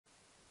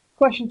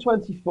Question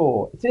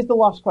 24. It is the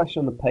last question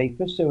on the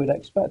paper, so we'd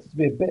expect it to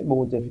be a bit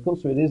more difficult,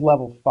 so it is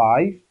level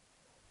 5.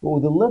 But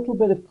with a little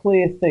bit of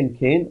clear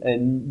thinking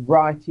and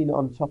writing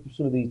on top of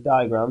some of these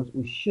diagrams,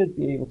 we should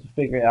be able to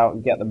figure it out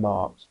and get the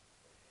marks.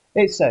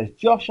 It says,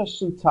 Josh has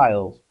some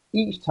tiles.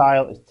 Each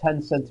tile is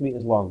 10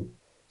 centimetres long.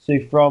 So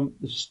from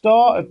the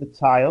start of the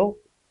tile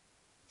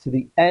to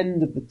the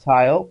end of the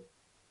tile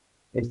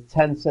is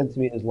 10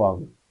 centimetres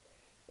long.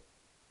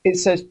 It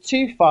says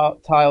two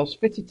tiles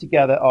fitted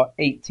together are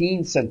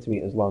 18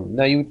 centimetres long.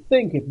 Now you would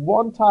think if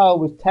one tile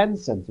was 10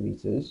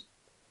 centimetres,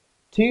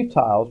 two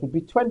tiles would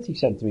be 20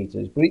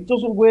 centimetres, but it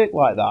doesn't work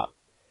like that.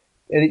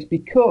 And it's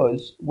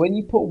because when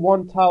you put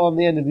one tile on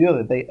the end of the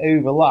other, they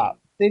overlap.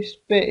 This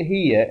bit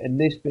here and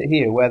this bit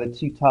here where the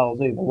two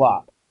tiles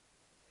overlap.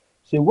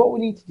 So what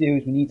we need to do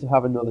is we need to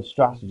have another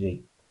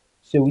strategy.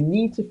 So we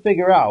need to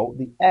figure out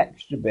the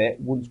extra bit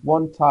once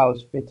one tile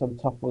is fit on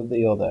top of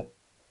the other.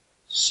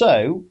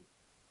 So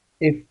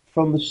if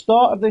from the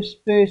start of this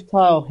first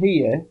tile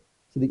here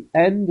to the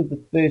end of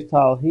the first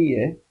tile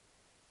here,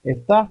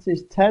 if that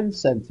is 10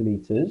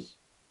 centimetres,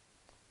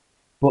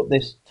 but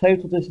this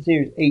total distance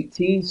here is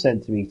 18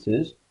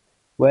 centimetres,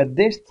 where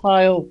this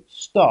tile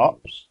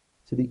stops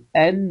to the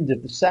end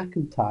of the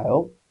second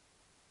tile,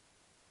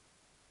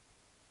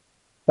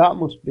 that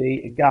must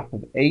be a gap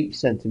of 8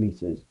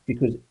 centimetres,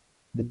 because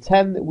the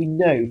 10 that we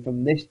know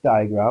from this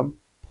diagram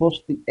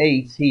plus the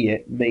 8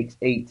 here makes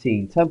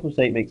 18. 10 plus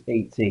 8 makes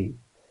 18.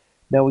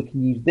 Now we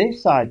can use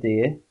this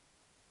idea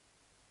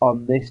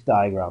on this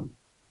diagram,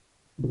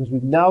 because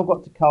we've now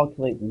got to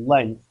calculate the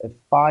length of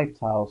 5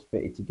 tiles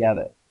fitted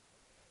together.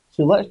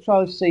 So let's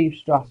try the same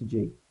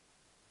strategy.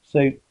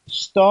 So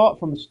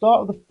from the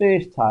start of the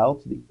first tile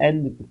to the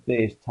end of the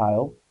first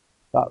tile,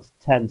 that's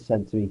 10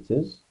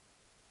 centimetres.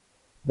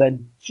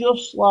 Then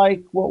just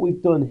like what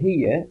we've done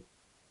here,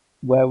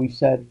 where we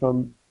said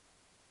from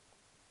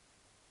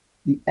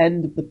the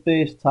end of the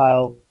first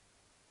tile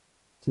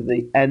to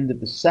the end of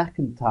the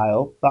second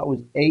tile, that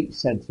was 8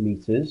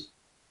 centimetres.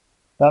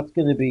 That's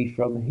going to be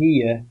from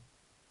here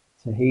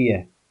to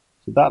here.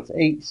 So that's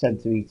 8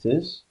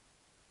 centimetres.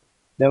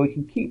 Now we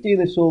can keep doing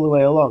this all the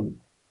way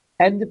along.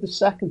 End of the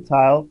second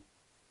tile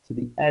to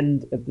the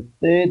end of the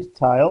third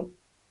tile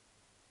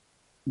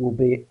will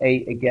be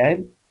 8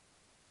 again.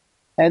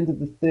 End of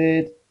the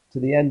third to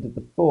the end of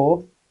the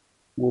fourth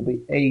will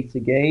be 8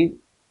 again.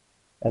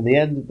 And the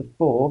end of the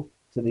fourth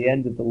to the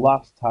end of the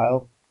last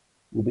tile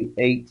will be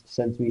 8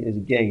 centimetres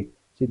again.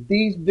 So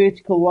these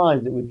vertical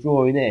lines that we're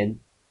drawing in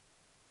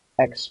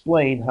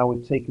explain how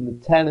we've taken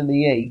the 10 and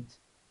the 8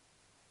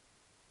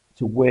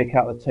 to work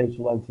out the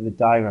total length of the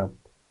diagram.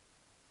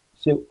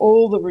 So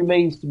all that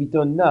remains to be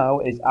done now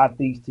is add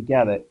these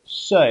together.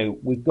 So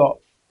we've got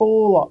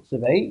 4 lots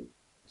of 8.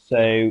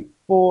 So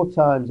 4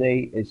 times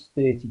 8 is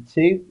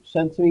 32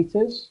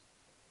 centimetres.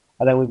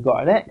 And then we've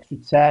got an extra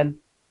 10.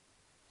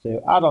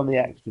 So add on the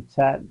extra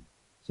 10.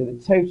 So the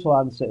total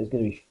answer is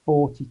going to be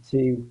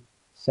 42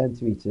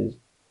 centimetres.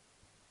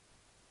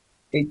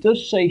 It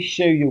does say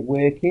show your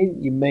working.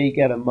 You may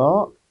get a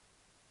mark.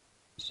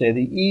 So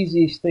the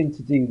easiest thing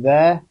to do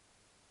there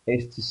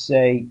is to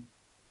say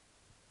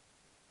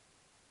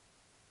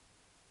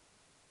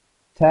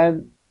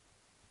 10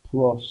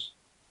 plus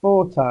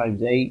 4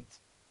 times 8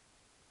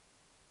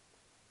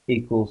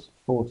 equals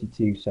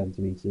 42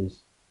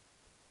 centimetres.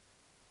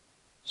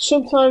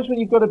 Sometimes when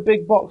you've got a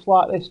big box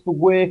like this for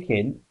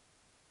working,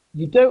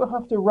 you don't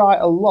have to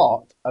write a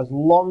lot as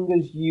long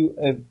as you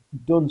have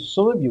done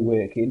some of your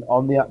working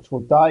on the actual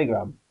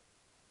diagram.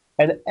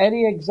 And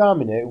any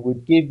examiner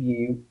would give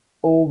you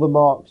all the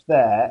marks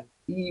there,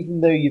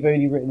 even though you've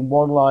only written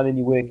one line in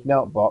your working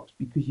out box,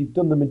 because you've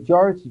done the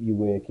majority of your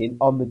working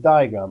on the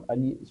diagram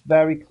and it's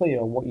very clear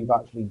on what you've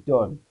actually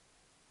done.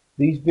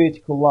 These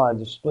vertical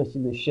lines are split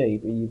in the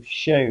shape and you've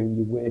shown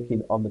your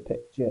working on the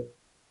picture.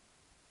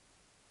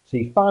 So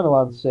your final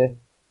answer,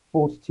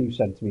 42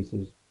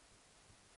 centimetres.